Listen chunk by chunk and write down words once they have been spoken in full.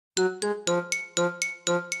We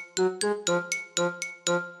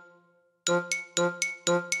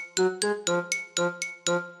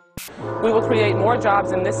will create more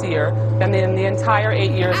jobs in this year than in the entire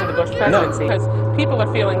 8 years of the Bush presidency, because people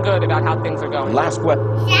are feeling good about how things are going. Last question.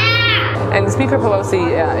 And Speaker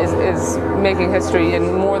Pelosi is making history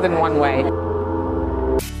in more than one way.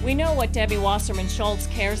 We know what Debbie Wasserman Schultz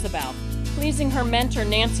cares about: pleasing her mentor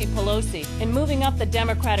Nancy Pelosi and moving up the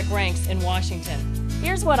Democratic ranks in Washington.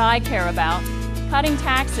 Here's what I care about: cutting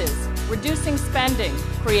taxes, reducing spending,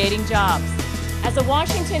 creating jobs. As a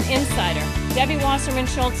Washington insider, Debbie Wasserman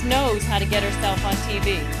Schultz knows how to get herself on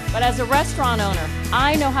TV. But as a restaurant owner,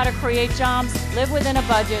 I know how to create jobs, live within a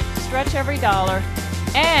budget, stretch every dollar,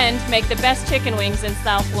 and make the best chicken wings in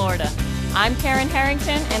South Florida. I'm Karen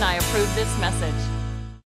Harrington, and I approve this message.